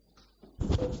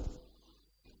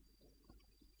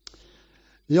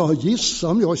Jag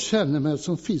gissar om jag känner mig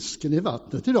som fisken i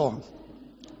vattnet idag.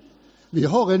 Vi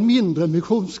har en mindre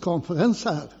missionskonferens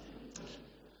här.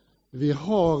 Vi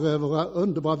har våra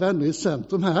underbara vänner i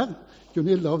centrum här,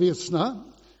 Gunilla och Vesna.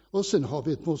 Och sen har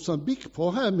vi ett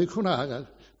Mosambikpar här, missionärer,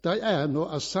 Diana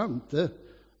och Asante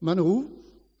Manu.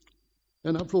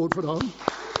 En applåd för dem.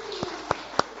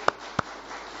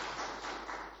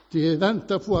 De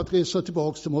väntar på att resa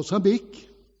tillbaka till Mosambik.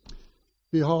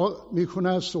 Vi har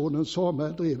missionärssonen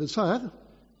Samuel Dreves här.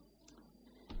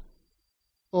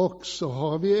 Och så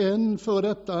har vi en för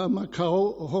detta Macau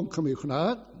och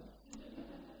Hongkong-missionär.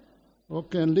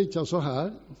 Och en lika så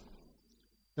här.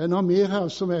 En av mer här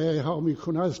som har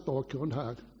missionärsbakgrund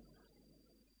här.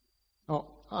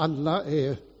 Ja, alla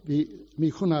är vi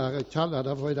missionärer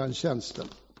kallade för den tjänsten.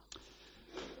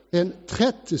 En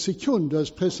 30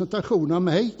 sekunders presentation av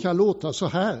mig kan låta så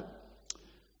här.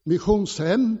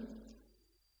 Missionshem,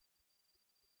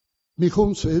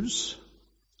 missionshus,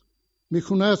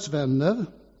 missionärsvänner,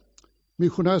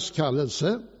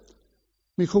 missionärskallelse,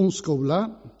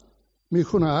 missionsskola,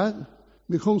 missionär,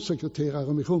 missionssekreterare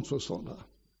och missionsförståndare.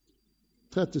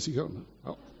 30 sekunder.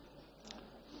 Ja.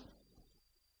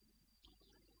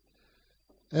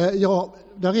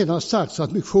 Det har redan sagts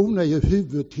att mission är ju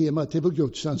huvudtemat till vår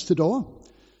gudstjänst idag.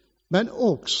 Men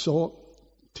också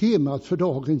temat för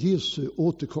dagen Jesu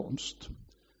återkomst.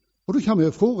 Och då kan man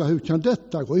ju fråga, hur kan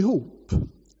detta gå ihop?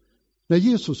 När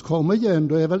Jesus kommer igen,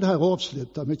 då är väl det här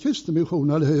avslutat med kristen mission,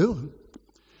 eller hur?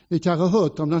 Ni kanske har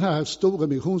hört om den här stora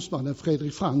missionsmannen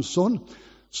Fredrik Fransson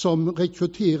som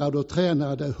rekryterade och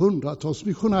tränade hundratals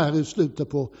missionärer i slutet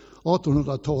på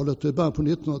 1800-talet och i början på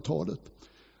 1900-talet.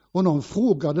 Och någon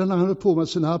frågade när han höll på med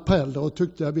sina appeller och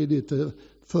tyckte jag blev lite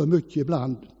för mycket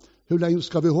ibland. Hur länge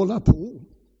ska vi hålla på?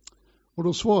 Och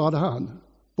då svarade han,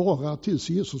 bara tills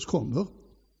Jesus kommer.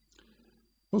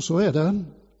 Och så är det.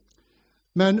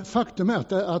 Men faktum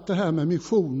är att det här med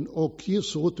mission och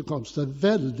Jesu återkomst är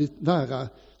väldigt nära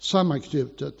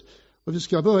sammanknutet. Och vi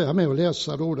ska börja med att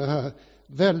läsa då det här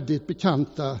väldigt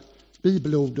bekanta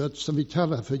bibelordet som vi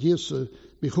kallar för Jesu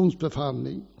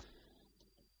missionsbefallning.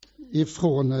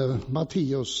 Ifrån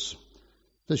Matteus,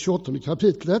 det 28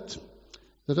 kapitlet,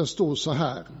 där det står så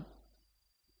här.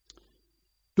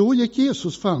 Då gick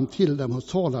Jesus fram till dem och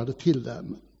talade till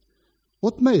dem.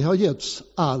 Åt mig har getts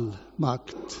all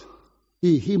makt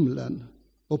i himlen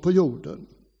och på jorden.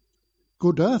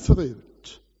 Gå därför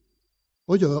ut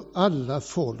och gör alla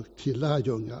folk till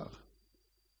lärjungar.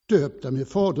 Döp dem i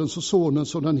Faderns och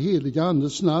Sonens och den helige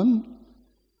Andes namn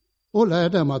och lär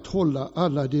dem att hålla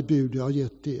alla de bud jag har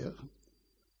gett er.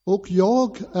 Och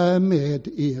jag är med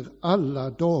er alla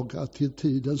dagar till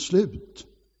tidens slut.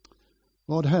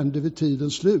 Vad händer vid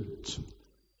tidens slut?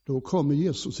 Då kommer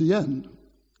Jesus igen.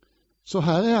 Så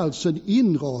här är alltså en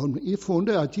inramning ifrån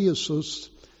det att Jesus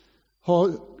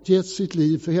har gett sitt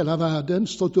liv för hela världen,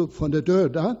 stått upp från de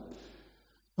döda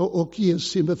och ger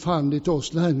sin befallning till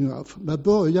oss lärjungar. Med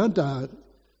början där,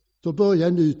 då börjar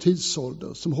en ny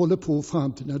tidsålder som håller på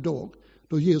fram till den dag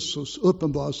då Jesus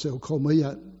uppenbarar sig och kommer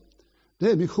igen.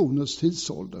 Det är missionens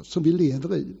tidsålder som vi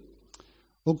lever i.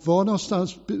 Och var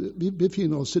någonstans vi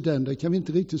befinner oss i den, det kan vi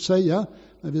inte riktigt säga,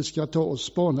 men vi ska ta och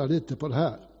spana lite på det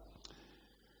här.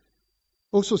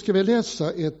 Och så ska vi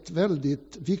läsa ett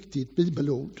väldigt viktigt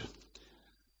bibelord.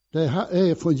 Det här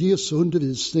är från Jesu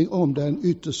undervisning om den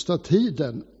yttersta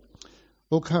tiden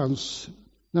och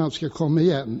när han ska komma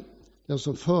igen, det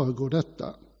som föregår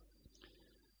detta.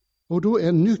 Och då är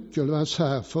en nyckelvers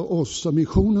här för oss som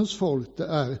missionens folk, det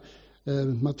är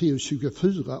Matteus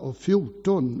 24 och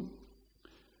 14.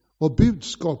 Och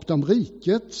budskapet om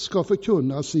riket ska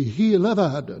förkunnas i hela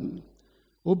världen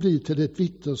och bli till ett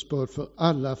vittnesbörd för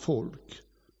alla folk.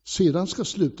 Sedan ska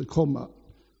slutet komma.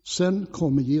 Sen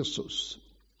kommer Jesus.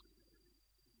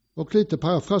 Och lite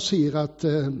parafraserat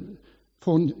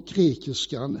från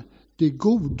grekiskan. De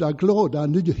goda, glada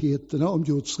nyheterna om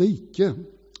Guds rike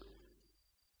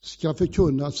ska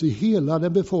förkunnas i hela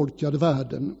den befolkade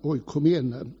världen och i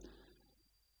kommunen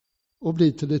och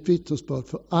bli till ett vittnesbörd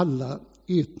för alla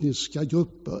etniska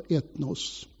grupper,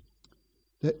 etnos.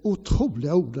 Det är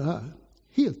otroliga ord det här.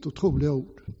 Helt otroliga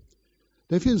ord.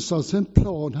 Det finns alltså en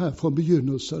plan här från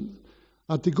begynnelsen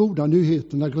att de goda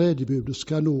nyheterna, glädjebudet,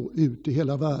 ska nå ut i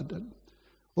hela världen.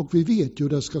 Och vi vet ju hur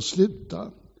det ska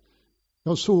sluta.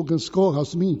 Jag såg en skara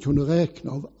som ingen kunde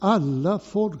räkna av alla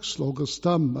folkslag och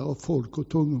stammar och folk och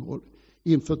tungomål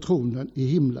inför tronen i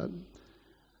himlen.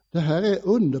 Det här är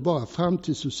underbara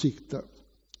framtidsutsikter.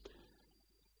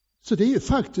 Så det är ju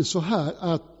faktiskt så här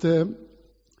att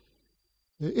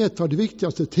Ett av de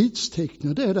viktigaste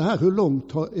tidstecknen är det här, hur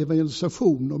långt har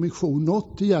evangelisation och mission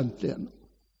nått egentligen?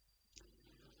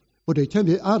 Och det kan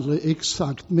vi aldrig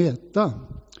exakt mäta.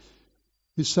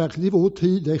 Särskilt i vår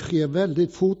tid, det sker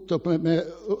väldigt fort och med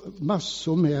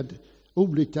massor med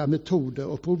olika metoder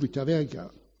och på olika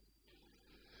vägar.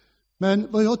 Men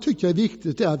vad jag tycker är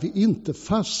viktigt är att vi inte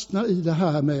fastnar i det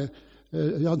här med,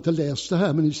 jag har inte läst det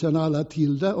här men ni känner alla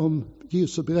till det, om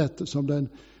Jesu berättelse om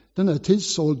den här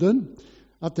tidsåldern,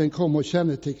 att den kommer att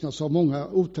kännetecknas av många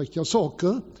otäcka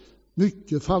saker,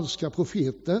 mycket falska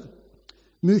profeter,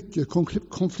 mycket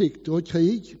konflikter och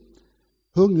krig,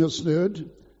 hungersnöd,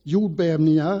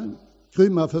 jordbävningar,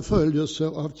 grymma förföljelser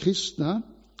av kristna,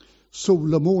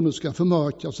 sol och måne ska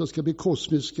förmörkas, det ska bli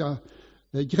kosmiska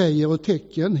grejer och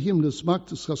tecken, himlens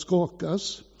makter ska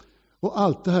skakas, och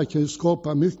allt det här kan ju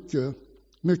skapa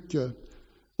mycket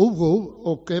oro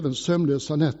och även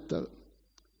sömnlösa nätter.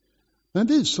 Men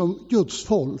vi som Guds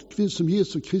folk, vi som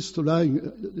Jesu Kristi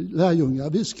lärjungar,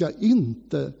 vi ska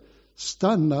inte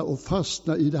stanna och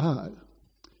fastna i det här.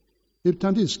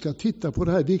 Utan vi ska titta på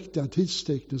det här viktiga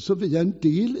tidstecknet som vi är en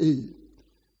del i.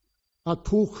 Att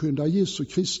påskynda Jesu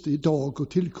Kristi dag och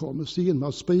tillkommelse genom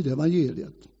att sprida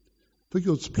evangeliet. För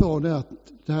Guds plan är att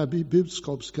det här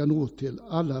budskap ska nå till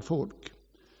alla folk.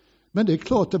 Men det är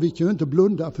klart att vi kan ju inte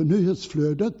blunda för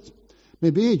nyhetsflödet.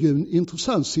 Men vi är ju i en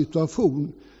intressant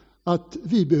situation att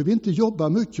vi behöver inte jobba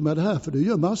mycket med det här, för det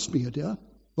gör massmedia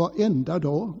varenda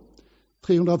dag.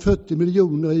 340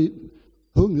 miljoner i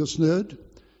hungersnöd,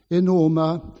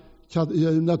 enorma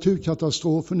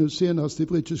naturkatastrofer, nu senast i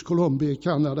British Columbia i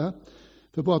Kanada.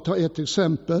 För bara ta ett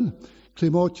exempel,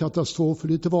 klimatkatastrofer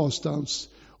lite varstans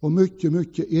och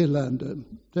mycket elände.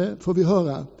 Det får vi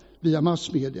höra via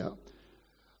massmedia.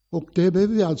 Och det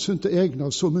behöver vi alltså inte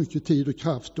ägna så mycket tid och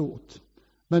kraft åt.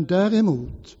 Men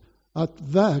däremot att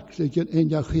verkligen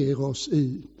engagera oss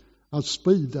i att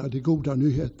sprida de goda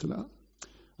nyheterna.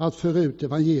 Att föra ut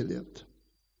evangeliet.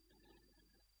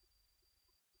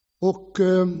 Och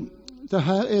det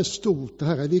här är stort, det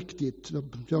här är viktigt.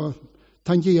 Jag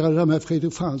tangerade det med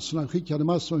Fredrik Fransson, han skickade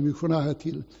massor av missionärer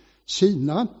till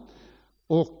Kina.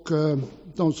 Och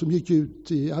de som gick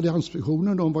ut i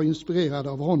alliansmissionen, de var inspirerade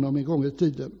av honom en gång i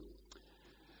tiden.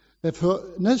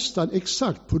 För nästan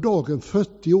exakt på dagen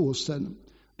 40 år sedan,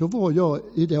 då var jag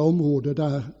i det område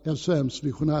där SOMs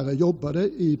missionärer jobbade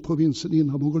i provinsen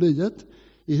Inre Mongoliet,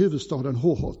 i huvudstaden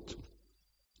Hohhot.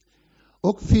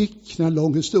 Och fick en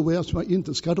lång historia som jag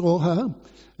inte ska dra här.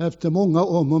 Efter många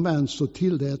om och men så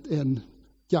tillät en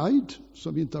guide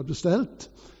som vi inte har beställt,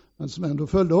 men som ändå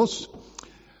följde oss,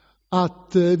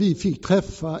 att vi fick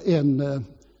träffa en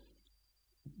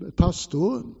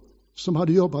pastor som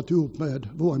hade jobbat ihop med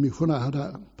våra missionärer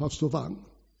där, pastor Wang.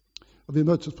 Och vi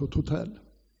möttes på ett hotell.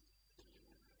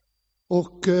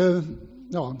 Och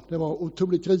det var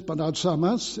otroligt gripande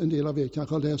alltsammans. En del av er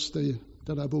kanske har läst i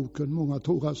den där boken, Många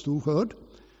tårar stor skörd.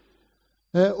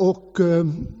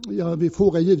 Vi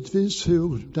frågade givetvis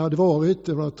hur det hade varit.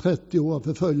 Det var 30 år av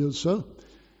förföljelser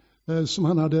som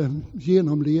han hade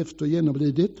genomlevt och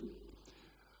genomlidit.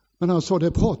 Men han sa,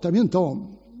 det pratar vi inte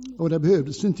om. Och det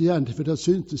behövdes inte egentligen, för det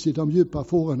syntes i de djupa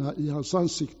fårorna i hans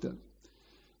ansikte.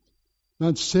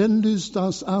 Men sen lyste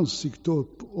hans ansikte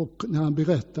upp, och när han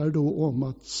berättade då om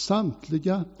att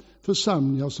samtliga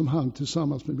församlingar som han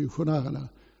tillsammans med missionärerna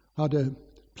hade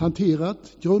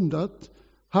planterat, grundat,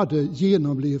 hade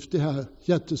genomlevt de här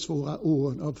jättesvåra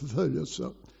åren av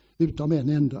förföljelser utom en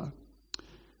enda.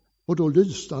 Och då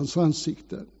lyste hans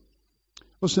ansikte.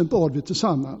 Och sen bad vi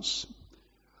tillsammans.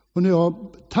 Och när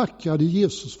jag tackade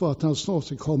Jesus för att han snart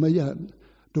ska komma igen,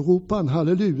 då ropade han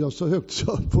halleluja så högt så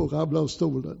jag på ramla av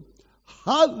stolen.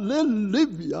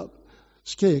 Halleluja!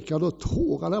 Skrek han och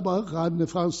tårarna bara rann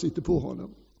för ansiktet på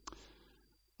honom.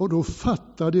 Och då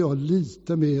fattade jag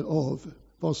lite mer av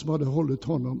vad som hade hållit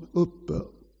honom uppe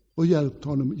och hjälpt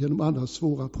honom genom alla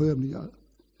svåra prövningar.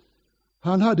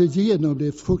 Han hade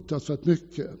genomlevt fruktansvärt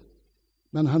mycket,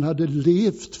 men han hade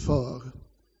levt för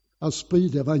att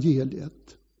sprida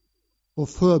evangeliet och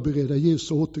förbereda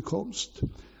Jesu återkomst.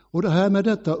 Och det här med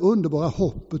detta underbara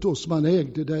hoppet då som han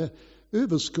ägde, det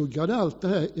överskuggade allt det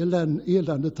här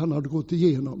eländet han hade gått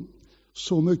igenom.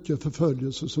 Så mycket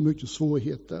förföljelse, så mycket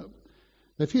svårigheter.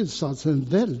 Det finns alltså en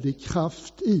väldig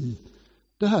kraft i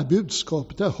det här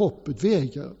budskapet, det här hoppet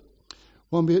väger.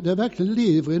 Om det verkligen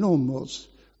lever inom oss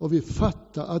och vi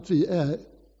fattar att vi är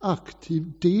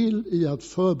aktiv del i att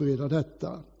förbereda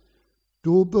detta,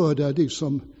 då bör det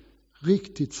liksom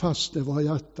riktigt fastna i våra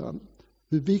hjärtan.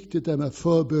 Hur viktigt det är med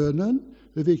förbönen,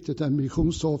 hur viktigt det är med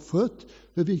missionsoffret,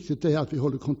 hur viktigt det är att vi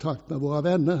håller kontakt med våra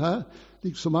vänner här,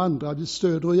 liksom andra. Vi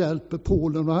stöder och hjälper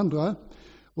Polen och andra.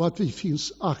 och att vi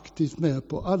finns aktivt med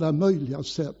på alla möjliga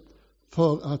sätt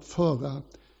för att föra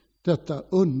detta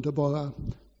underbara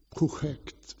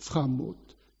projekt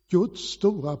framåt. Guds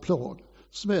stora plan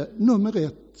som är nummer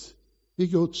 1 i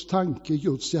Guds tanke, i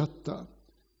Guds hjärta.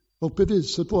 Och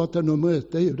beviset på att det är nummer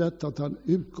 1 är ju detta att han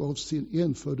utgav sin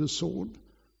enfödde son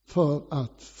för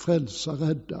att frälsa,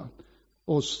 rädda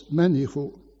oss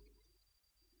människor.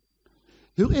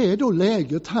 Hur är då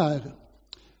läget här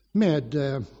med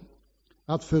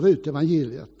att föra ut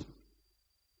evangeliet?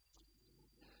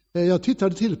 Jag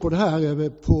tittade till på det här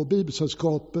på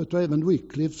Bibelsällskapet och även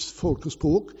Wyclifs Folk och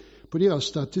språk på deras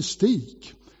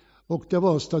statistik. Och det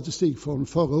var statistik från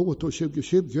förra året, år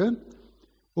 2020.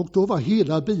 Och då var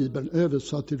hela Bibeln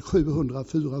översatt till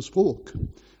 704 språk.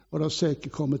 Och det har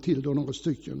säkert kommit till då några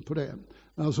stycken på det.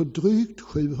 Alltså drygt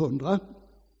 700.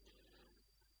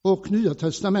 Och Nya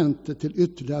testamentet till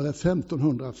ytterligare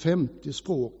 1550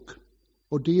 språk.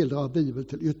 Och delar av Bibeln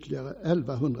till ytterligare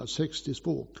 1160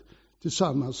 språk.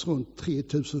 Tillsammans runt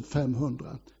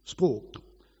 3500 språk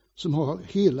som har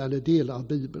hela eller delar av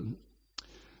Bibeln.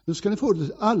 Nu ska ni få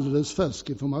lite alldeles färsk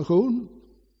information.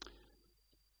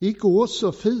 Igår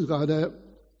så firade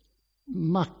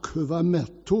Makhuva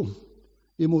Metto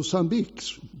i Mosambik,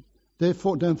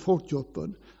 den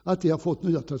folkgruppen, att de har fått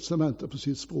Nya testamentet på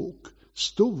sitt språk.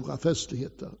 Stora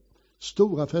festligheter.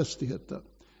 Stora festligheter.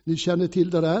 Ni känner till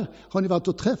det där. Har ni varit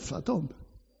och träffat dem?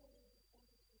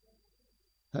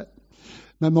 Nej.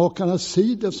 Men makarna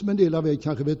Sider, som en del av er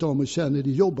kanske vet om och känner,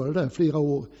 de jobbade där flera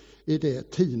år i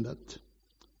det teamet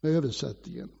med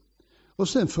översättningen. Och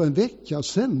sen för en vecka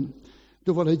sedan,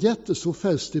 då var det jättestor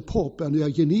fest i Papua Nya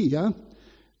Guinea.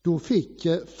 Då fick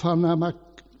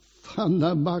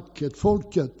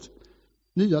Fanamakhet-folket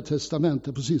Nya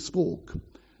testamentet på sitt språk.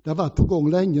 Det har varit på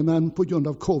gång länge, men på grund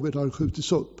av covid har det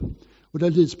skjutits upp. Och det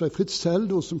är Lisbeth Fritzell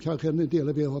då, som kanske en del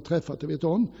av er har träffat, vet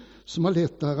om, som har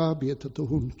lett det här arbetet, och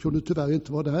hon kunde tyvärr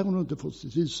inte vara där, hon har inte fått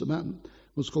sitt visum än.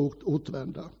 Hon ska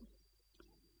återvända.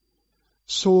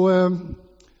 Så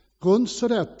runt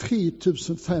sådär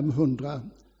 3500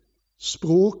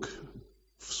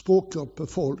 språkgrupper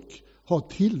folk har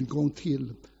tillgång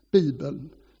till Bibeln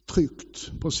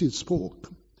tryckt på sitt språk.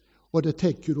 Och det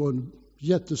täcker då en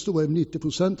jättestor,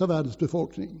 90% av världens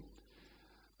befolkning.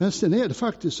 Men sen är det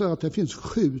faktiskt så att det finns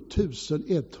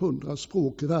 7100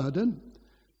 språk i världen.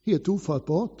 Helt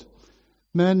ofattbart.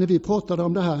 Men vi pratade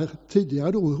om det här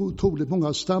tidigare då, hur otroligt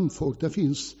många stamfolk det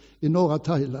finns i norra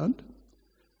Thailand.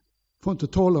 Får inte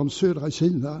tala om södra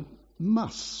Kina.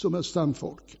 Massor med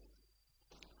stamfolk.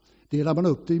 Delar man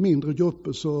upp det i mindre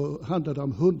grupper så handlar det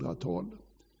om 100-tal.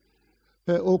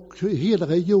 Och hela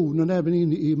regionen, även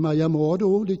in i Myanmar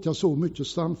då, lika så mycket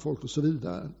stamfolk och så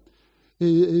vidare.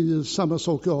 I samma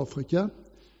sak i Afrika.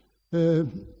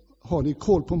 Har ni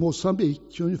koll på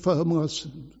Mosambik, ungefär hur många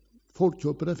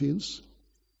folkgrupper det finns?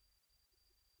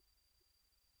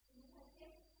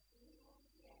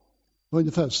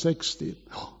 Ungefär 60.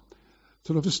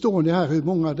 Så då förstår ni här hur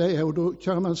många det är, och då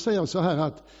kan man säga så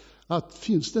här att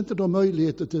finns det inte då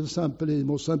möjligheter till exempel i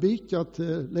Mosambik att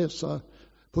läsa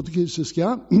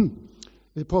portugisiska,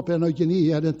 i Papua Nya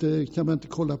Guinea kan man inte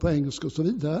kolla på engelska och så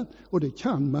vidare, och det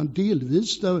kan man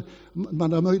delvis där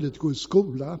man har möjlighet att gå i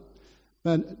skola,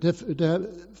 men det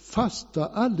fastar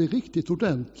aldrig riktigt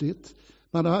ordentligt.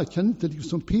 Man kan inte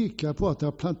liksom peka på att det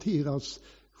har planterats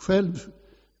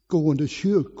självgående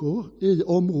kyrkor i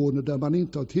områden där man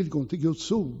inte har tillgång till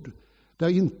Guds ord, där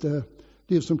inte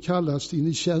det som kallas in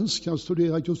i tjänst kan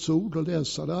studera Guds ord och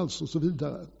läsa det alltså och så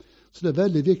vidare. Så det är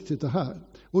väldigt viktigt det här.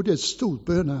 Och det är ett stort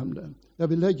böneämne. Jag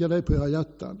vill lägga det på era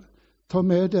hjärtan. Ta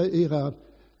med det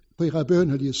på era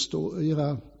bönelistor,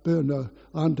 era böner,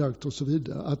 andakt och så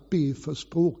vidare. Att be för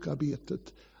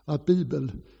språkarbetet. Att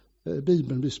Bibeln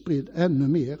blir spridd ännu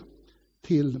mer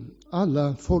till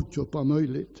alla folkgrupper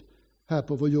möjligt här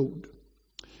på vår jord.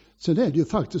 Sen är det ju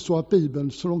faktiskt så att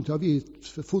Bibeln, så långt jag vet,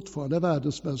 fortfarande är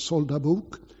världens mest sålda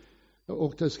bok.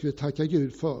 Och det ska vi tacka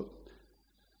Gud för.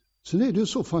 Sen är det ju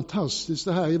så fantastiskt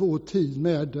det här i vår tid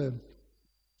med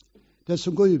det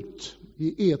som går ut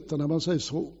i etern, när man säger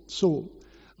så.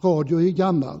 Radio är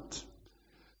gammalt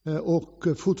och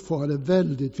fortfarande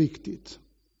väldigt viktigt.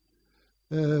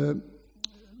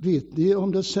 Vet ni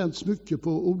om det sänds mycket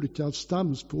på olika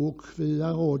stamspråk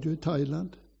via radio i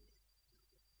Thailand?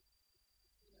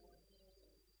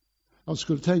 Jag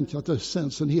skulle tänka att det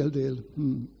sänds en hel del.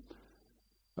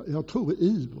 Jag tror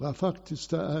IBRA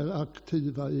faktiskt är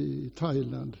aktiva i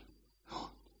Thailand.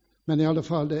 Men i alla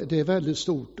fall, det är väldigt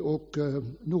stort och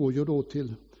når ju då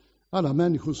till alla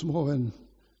människor som har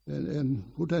en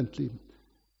ordentlig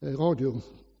radio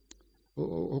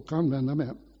och använda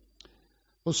med.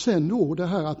 Och sen då det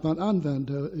här att man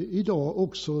använder idag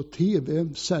också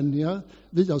tv-sändningar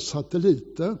via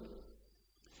satelliter.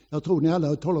 Jag tror ni alla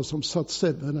har talat om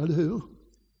Sat7, eller hur?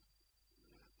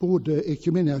 Både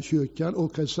Equmeniakyrkan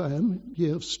och SAM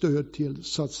ger stöd till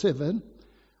Sat7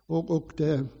 och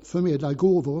det förmedlar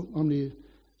gåvor om ni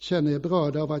känner er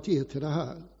berörda av att ge till det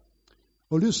här.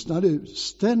 Och lyssna nu,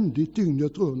 ständigt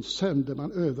dygnet runt sänder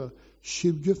man över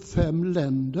 25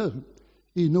 länder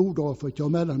i Nordafrika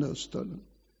och Mellanöstern.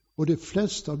 Och de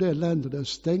flesta av de länderna är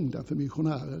stängda för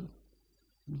missionärer.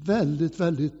 Väldigt,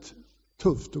 väldigt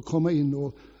tufft att komma in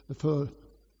och för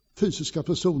fysiska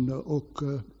personer och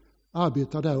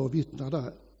arbeta där och vittna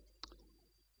där.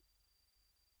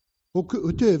 Och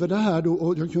utöver det här då,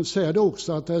 och jag kan säga det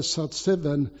också att det är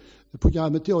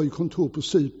Sat7-programmet, jag har ju kontor på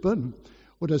Cypern.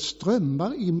 Och det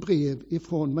strömmar in brev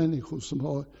ifrån människor som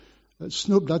har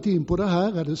snubblat in på det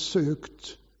här eller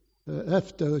sökt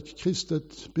efter ett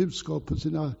kristet budskap på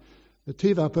sina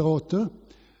tv-apparater.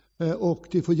 Och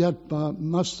de får hjälpa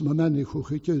massor med människor,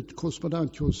 skicka ut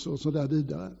korrespondentkurser och så där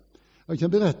vidare. Jag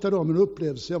kan berätta om en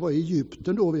upplevelse. Jag var i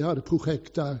Egypten då, vi hade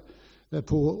projekt där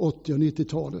på 80- och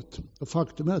 90-talet. Och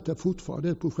faktum är att det fortfarande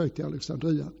är ett projekt i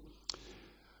Alexandria.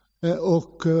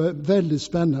 Och väldigt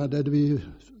spännande, vi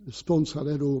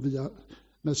sponsrade då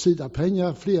med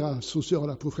SIDA-pengar flera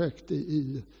sociala projekt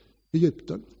i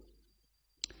Egypten.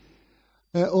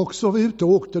 Och så var vi ute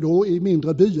och åkte då i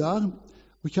mindre byar.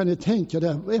 Och kan ni tänka, det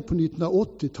är på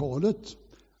 1980-talet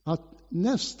att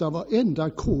nästan varenda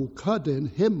kåk hade en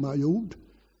hemmagjord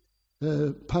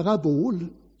parabol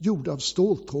gjord av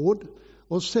ståltråd.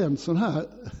 Och sen sån här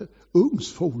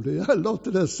ugnsfolie, eller något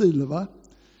i den stilen, va?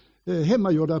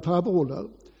 Hemmagjorda paraboler.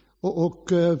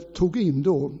 Och tog in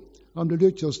då, om det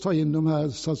lyckades ta in de här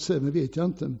Sat7 vet jag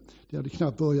inte. Det hade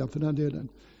knappt börjat för den delen.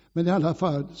 Men i alla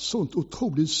fall, sånt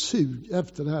otroligt sug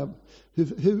efter det här.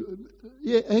 Hur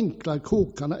enkla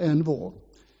kåkarna än var,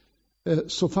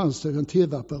 så fanns det en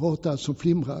tv-apparat där som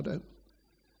flimrade.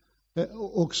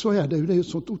 Och så är det ju, det är ett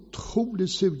sånt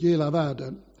otroligt sug i hela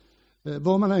världen.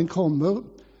 Var man än kommer,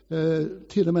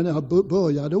 till och med när jag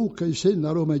började åka i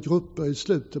Kina då med grupper i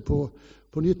slutet på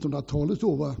 1900-talet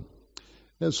då,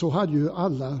 så hade ju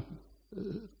alla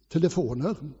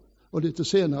telefoner. Och lite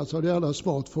senare så hade alla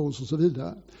smartphones och så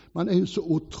vidare. Man är ju så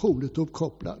otroligt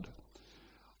uppkopplad.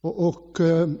 Och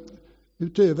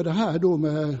utöver det här då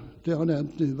med det jag har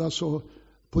nämnt nu, alltså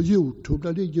på YouTube,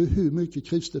 där ligger hur mycket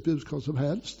kristet budskap som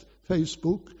helst.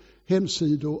 Facebook,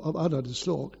 hemsidor av alla de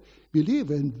slag. Vi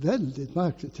lever i en väldigt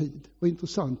märklig tid och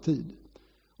intressant tid.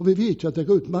 Och vi vet ju att det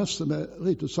går ut massor med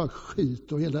rent och sagt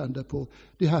skit och elände på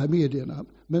de här medierna.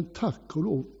 Men tack och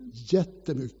lov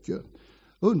jättemycket.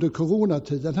 Under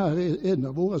coronatiden här är en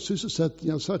av våra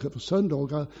sysselsättningar, särskilt på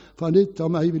söndagar. För Anita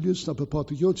och mig vill lyssna på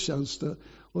Patrik gudstjänster.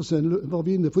 Och sen var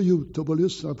vi inne på YouTube och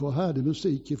lyssnade på härlig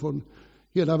musik från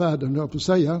hela världen, jag på att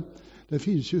säga. Det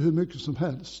finns ju hur mycket som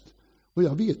helst. Och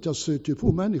jag vet, jag söker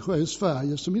på människor i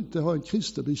Sverige som inte har en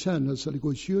kristen bekännelse eller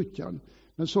går i kyrkan.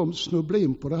 Men som snubblar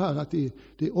in på det här att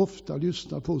det ofta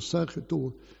lyssnar på särskilt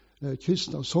då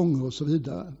kristna sånger och så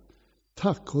vidare.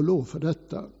 Tack och lov för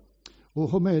detta. Och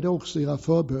ha med det också i era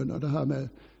förböner, det här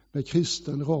med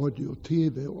kristen radio,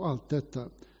 tv och allt detta,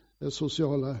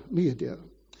 sociala medier.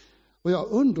 Och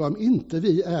jag undrar om inte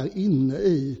vi är inne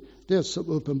i det som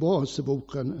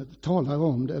Uppenbarelseboken talar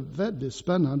om. Det är väldigt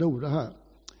spännande ord det här.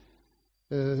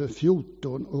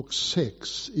 14 och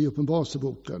 6 i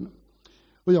Uppenbarelseboken.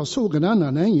 Och jag såg en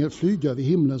annan ängel flyga över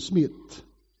himlens mitt.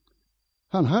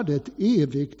 Han hade ett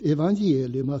evigt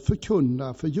evangelium att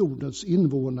förkunna för jordens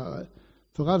invånare,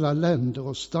 för alla länder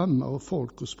och stammar och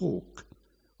folk och språk.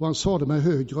 Och han sade med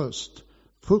hög röst: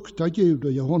 frukta Gud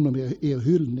och ge honom er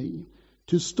hyllning.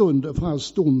 Till stunden för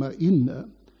hans dom är inne.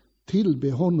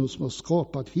 Tillbe honom som har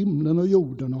skapat himlen och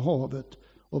jorden och havet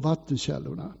och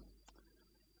vattenkällorna.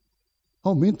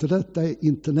 Om inte detta är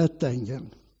internetängeln,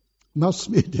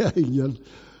 massmediaängeln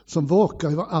som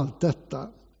vakar över allt detta,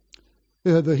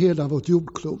 över hela vårt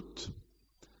jordklot.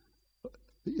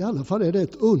 I alla fall är det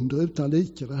ett under utan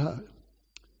like det här.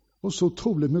 Och så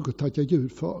otroligt mycket att tacka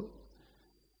Gud för.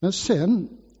 Men sen,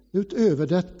 utöver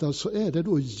detta, så är det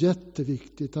då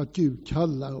jätteviktigt att Gud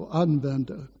kallar och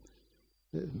använder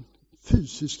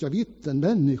fysiska vittnen,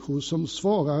 människor som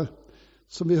svarar,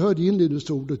 som vi hörde i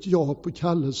inledningsordet, ja på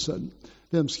kallelsen.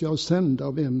 Vem ska jag sända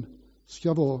och vem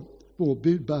ska vara vår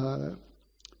budbärare?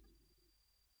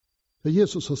 För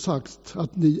Jesus har sagt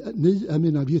att ni är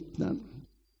mina vittnen.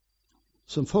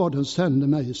 Som Fadern sänder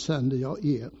mig, sänder jag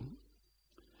er.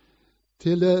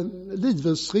 Till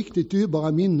livets riktigt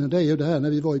dyrbara minnen, det är ju det här när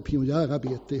vi var i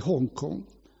pionjärarbete i Hongkong.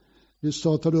 Vi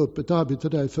startade upp ett arbete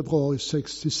där i februari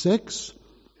 66.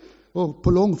 Och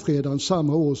på långfredagen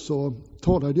samma år så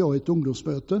talade jag i ett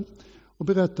ungdomsmöte och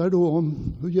berättade då om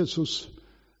hur Jesus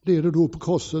leder då på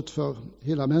korset för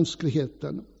hela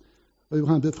mänskligheten. Och hur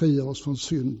han befriar oss från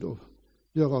synd och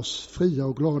gör oss fria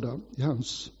och glada i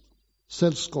hans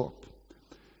sällskap.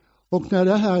 Och när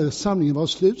den här samlingen var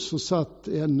slut så satt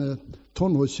en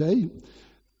tonårstjej,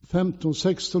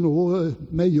 15-16 år,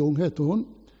 Mejung heter hon.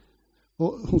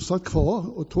 Och hon satt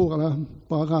kvar och tårarna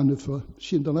bara rann för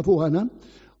kinderna på henne.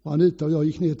 Och Anita och jag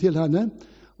gick ner till henne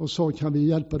och sa, kan vi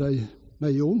hjälpa dig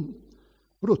Mejung?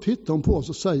 Och då tittar hon på oss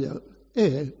och säger,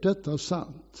 är detta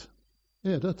sant?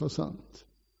 Är detta sant?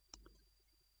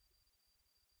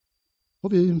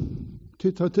 Och vi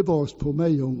tittade tillbaka på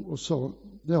Mejung och sa,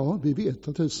 ja, vi vet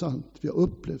att det är sant. Vi har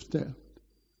upplevt det.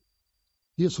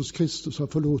 Jesus Kristus har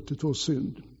förlåtit vår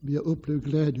synd. Vi har upplevt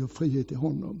glädje och frihet i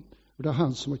honom. Och det är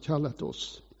han som har kallat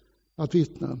oss att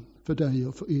vittna för dig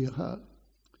och för er här.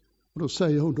 Och då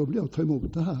säger hon, då vill jag ta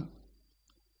emot det här.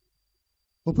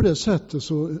 Och på det sättet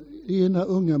så ena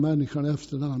unga människan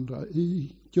efter den andra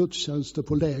i gudstjänster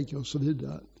på läger och så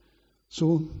vidare.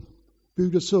 Så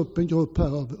byggdes upp en grupp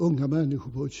här av unga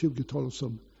människor på ett 20-tal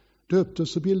som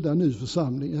döptes och bildade en ny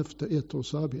församling efter ett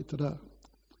års arbete där.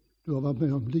 Du har varit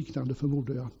med om liknande,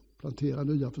 förmodar jag, plantera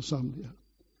nya församlingar.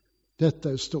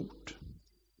 Detta är stort.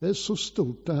 Det är så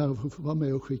stort det här att få vara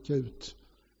med och skicka ut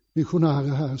missionärer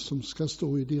här som ska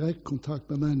stå i direktkontakt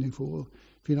med människor och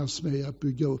finnas med att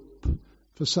bygga upp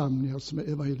församlingar som är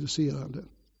evangeliserande.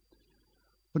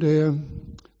 Och det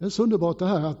är så underbart det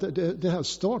här att det här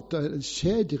startar en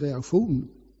kedjereaktion.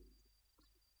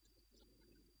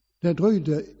 Det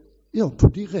dröjde på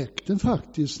direkten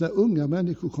faktiskt när unga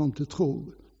människor kom till tro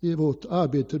i vårt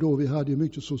arbete då. Vi hade ju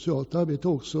mycket socialt arbete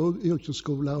också,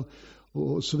 yrkesskola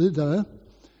och så vidare.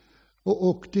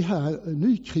 Och de här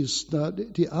nykristna,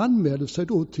 de anmälde sig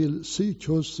då till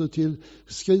sykurser, till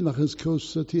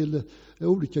skrivmaskinskurser, till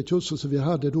olika kurser som vi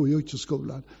hade då i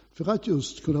yrkesskolan. För att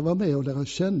just kunna vara med och lära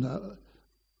känna,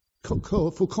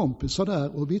 få kompisar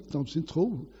där och vittna om sin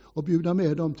tro. Och bjuda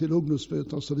med dem till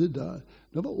ungdomsmöten och så vidare.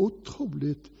 Det var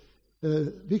otroligt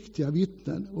viktiga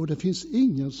vittnen. Och det finns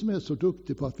ingen som är så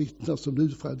duktig på att vittna som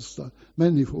nyfrälsta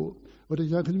människor. Och det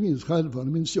kanske ni minns själva,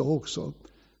 det minns jag också.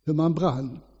 Hur man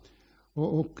brann.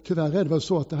 Och tyvärr är det väl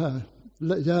så att det här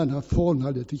gärna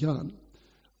falnar lite grann.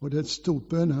 Och det är ett stort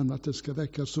bönämne att det ska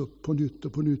väckas upp på nytt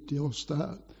och på nytt i oss det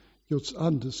här. Guds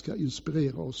ande ska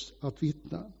inspirera oss att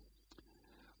vittna.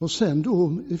 Och sen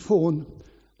då ifrån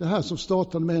det här som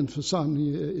startade med en församling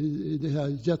i det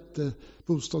här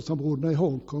jättebostadsområdena i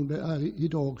Hongkong. Det är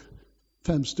idag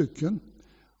 5 stycken.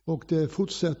 Och det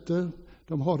fortsätter.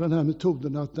 De har den här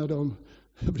metoden att när de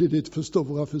blir lite för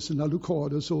stora för sina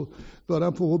lokaler så börjar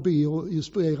de på att be och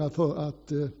inspirera för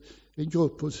att en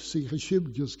grupp på cirka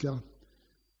 20 ska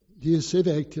ge sig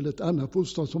iväg till ett annat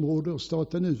bostadsområde och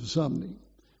starta en ny församling.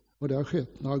 Och det har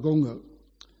skett några gånger.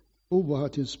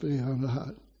 Oerhört inspirerande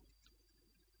här.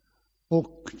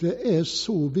 Och det är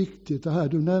så viktigt det här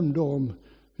du nämnde om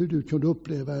hur du kunde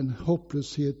uppleva en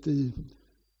hopplöshet i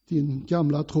din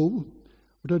gamla tro.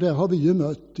 Och det där har vi ju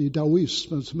mött i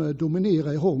daoismen som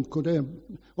dominerar i Hongkong. Det är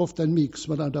ofta en mix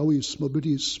mellan daoism och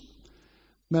buddhism.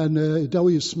 Men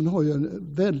daoismen har ju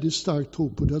en väldigt stark tro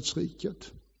på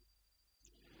dödsriket.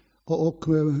 Och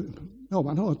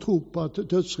man har en tro på att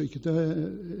dödsriket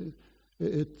är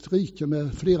ett rike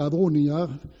med flera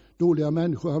våningar. Dåliga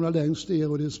människor hamnar längst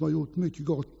ner och det som har gjort mycket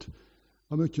gott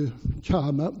har mycket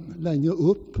karma längre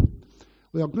upp.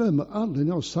 Och jag glömmer aldrig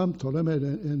när jag samtalade med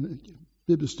en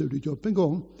bibelstudiegrupp en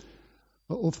gång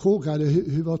och frågade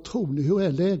vad tror ni, hur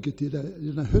är läget i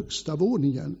den högsta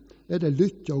våningen? Är det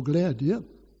lycka och glädje?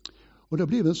 Och det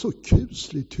blev en så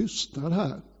kuslig tystnad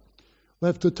här. Och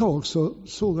efter ett tag så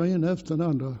såg jag en efter den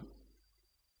andra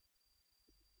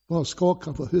bara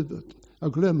skaka på huvudet.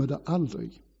 Jag glömmer det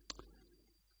aldrig.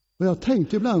 Och jag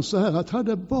tänkte ibland så här att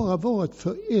hade det bara varit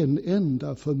för en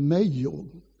enda för mig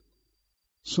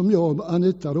som jag och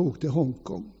Anita hade åkt till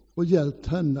Hongkong och hjälpt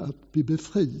henne att bli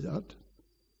befriad.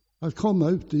 Att komma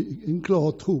ut i en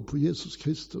glad tro på Jesus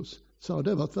Kristus. Så har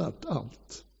det varit värt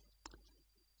allt.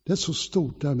 Det är så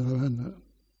stort där, mina vänner.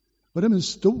 Och det är min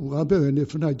stora bön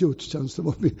för den här gudstjänsten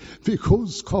var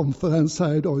visionskonferens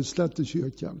här idag i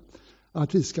Slättekyrkan.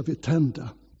 Att vi ska bli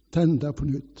tända på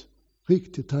nytt.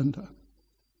 Riktigt tända.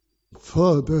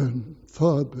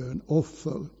 Förbön,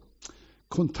 offer,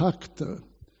 kontakter.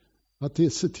 Att det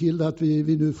ser till att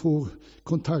vi nu får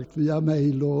kontakt via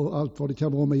mejl och allt vad det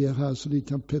kan vara med er här så ni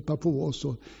kan peppa på oss.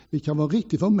 Och vi kan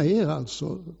vara med er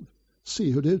alltså.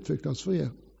 Se hur det utvecklas för er.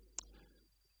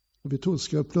 Och vi tror att det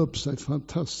ska öppna upp sig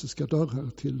fantastiska dörrar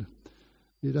till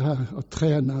i det här att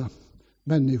träna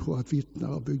människor att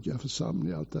vittna och bygga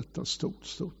församlingar. Allt detta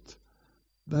stort.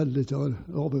 Väldigt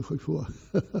avundsjuk på.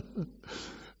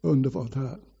 Underbart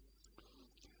här.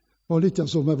 Och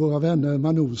likaså med våra vänner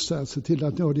Manus här, se till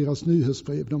att ni har deras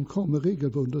nyhetsbrev. De kommer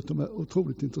regelbundet, de är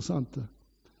otroligt intressanta.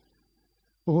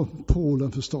 Och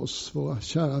Polen förstås, våra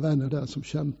kära vänner där som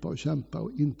kämpar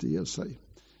och inte ger sig.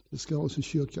 Det ska ha sin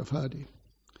kyrka färdig.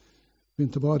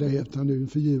 Inte bara det, utan nu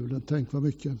inför julen, tänk vad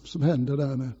mycket som händer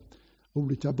där med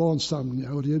olika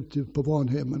barnsamlingar och det är ute på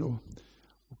barnhemmen och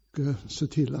se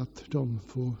till att de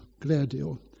får glädje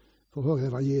och får höra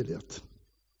evangeliet.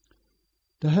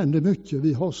 Det händer mycket.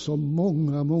 Vi har så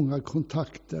många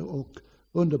kontakter och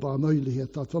underbara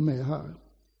möjligheter att vara med här.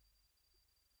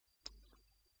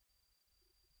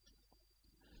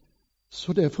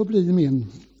 Så det får bli min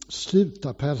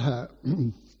slutappell här.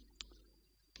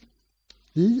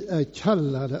 Vi är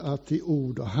kallade att i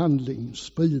ord och handling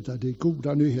sprida de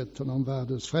goda nyheterna om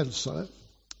världens frälsare.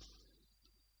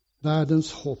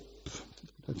 Världens hopp.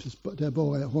 Det är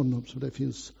bara i honom som det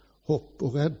finns hopp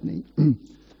och räddning.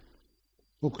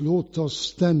 Och låt oss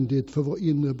ständigt för vår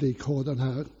inre blick ha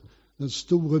den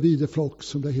stora vita flock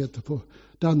som det heter på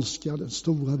danska, den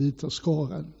stora vita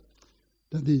skaran.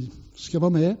 Där vi ska vara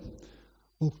med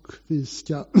och vi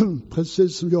ska,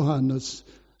 precis som Johannes,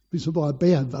 vi som bara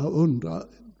bävar och undrar,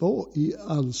 vad i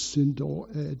all sin dag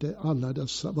är det alla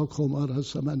dessa, var kommer alla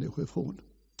dessa människor ifrån?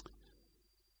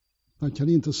 Man kan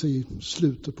inte se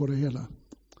slutet på det hela.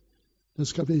 Det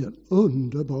ska bli en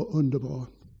underbar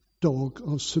dag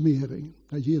av summering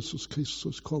när Jesus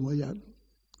Kristus kommer igen.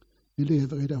 Vi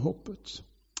lever i det hoppet.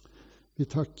 Vi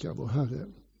tackar vår Herre.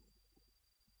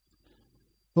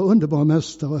 Vår underbara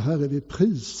mästare och Herre, vi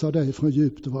prisar dig från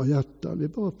djupt av våra hjärtan. Vi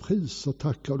bara prisar,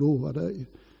 tackar och lovar dig.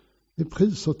 Vi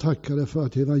prisar och tackar dig för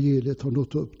att evangeliet har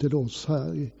nått upp till oss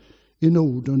här i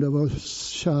Norden. Det var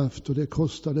kärvt och det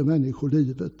kostade människor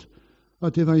livet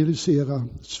att evangelisera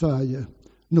Sverige,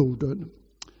 Norden.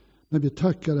 Men vi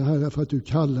tackar dig, Herre, för att du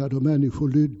kallade och människor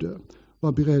lydde,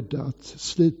 var beredda att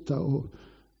slita och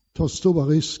ta stora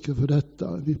risker för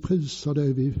detta. Vi prisar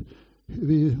dig,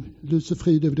 vi lyser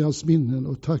frid över deras minnen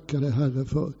och tackar dig, Herre,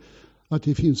 för att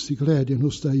det finns i glädjen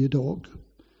hos dig idag.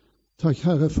 Tack,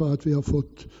 Herre, för att vi har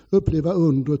fått uppleva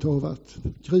undret av att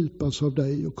gripas av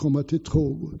dig och komma till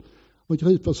tro och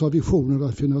gripas av visionen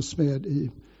att finnas med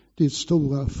i ditt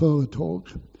stora företag.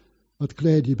 Att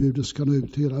glädjebudet ska nå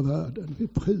ut till hela världen. Vi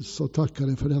prisar och tackar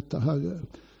dig för detta, Herre.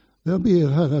 Jag ber,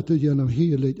 Herre, att du genom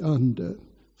helig ande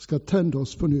ska tända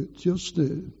oss på nytt just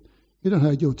nu i den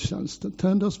här gudstjänsten.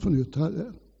 Tänd oss på nytt,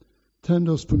 Herre. Tänd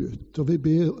oss på nytt. Och vi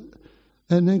ber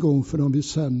än en gång för dem vi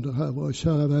sänder här, våra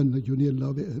kära vänner Gunilla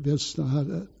och Vesna,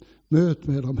 Herre. Möt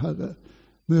med dem, Herre.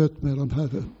 Möt med dem,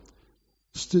 Herre.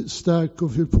 Stärk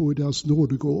och fyll på i deras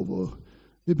nådegåvor.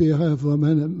 Vi ber, Herre,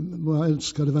 för våra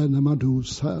älskade vänner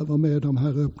Manus här. Var med dem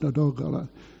här, öppna dörrarna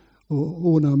och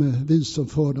ordna med visum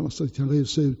för dem så att de kan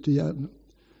resa ut igen.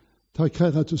 Tack,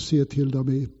 Herre, att du ser till dem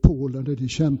i Polen där de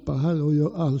kämpar, Herre, och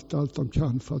gör allt de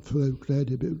kan för att föra ut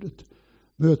glädjebudet.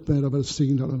 Möt med dem och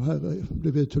välsigna dem, Herre.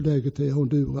 Vi vet hur läget är i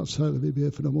Honduras, Herre. Vi ber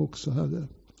för dem också, Herre.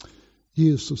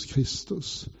 Jesus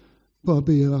Kristus. Bara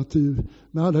ber att du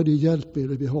med alla de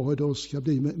hjälpmedel vi har idag ska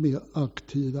bli mer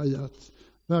aktiva i att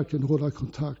verkligen hålla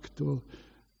kontakt och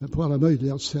på alla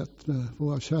möjliga sätt med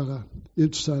våra kära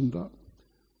utsända.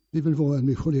 Vi vill vara en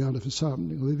missionerande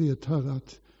församling och vi vet, Herre,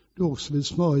 att du också vill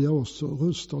smörja oss och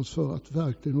rusta oss för att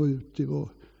verkligen nå ut i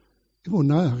vår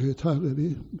närhet,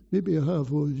 Herre. Vi ber, Herre,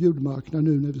 för vår julmarknad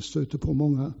nu när vi stöter på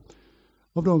många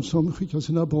av dem som skickar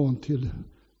sina barn till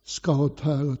scout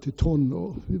här och till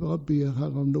tonår. Vi bara ber,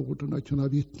 Herre, om nåden att kunna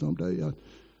vittna om dig,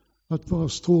 att bara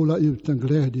stråla ut en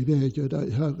glädje vi äger dig,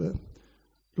 Herre.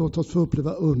 Låt oss få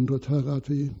uppleva undret, Herre, att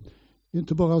vi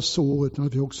inte bara sår utan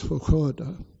att vi också får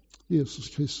skörda. Jesus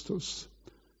Kristus,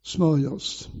 smörj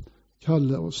oss,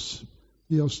 kalla oss,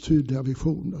 ge oss tydliga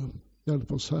visioner.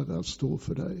 Hjälp oss, Herre, att stå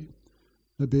för dig.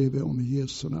 Det ber vi om i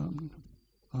Jesu namn.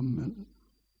 Amen.